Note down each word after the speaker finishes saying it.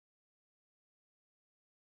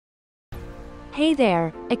Hey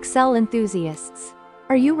there, Excel enthusiasts.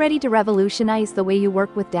 Are you ready to revolutionize the way you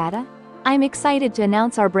work with data? I'm excited to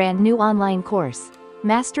announce our brand new online course,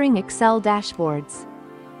 Mastering Excel Dashboards.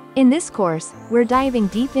 In this course, we're diving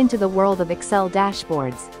deep into the world of Excel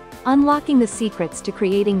dashboards, unlocking the secrets to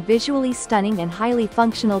creating visually stunning and highly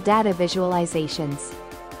functional data visualizations.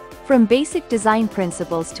 From basic design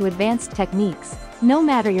principles to advanced techniques, no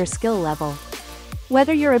matter your skill level.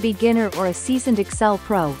 Whether you're a beginner or a seasoned Excel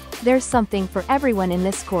pro, there's something for everyone in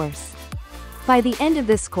this course. By the end of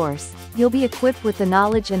this course, you'll be equipped with the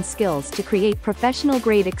knowledge and skills to create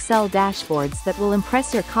professional-grade Excel dashboards that will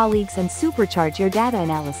impress your colleagues and supercharge your data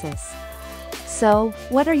analysis. So,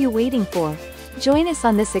 what are you waiting for? Join us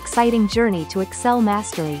on this exciting journey to Excel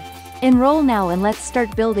mastery. Enroll now and let's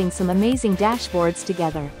start building some amazing dashboards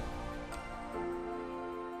together.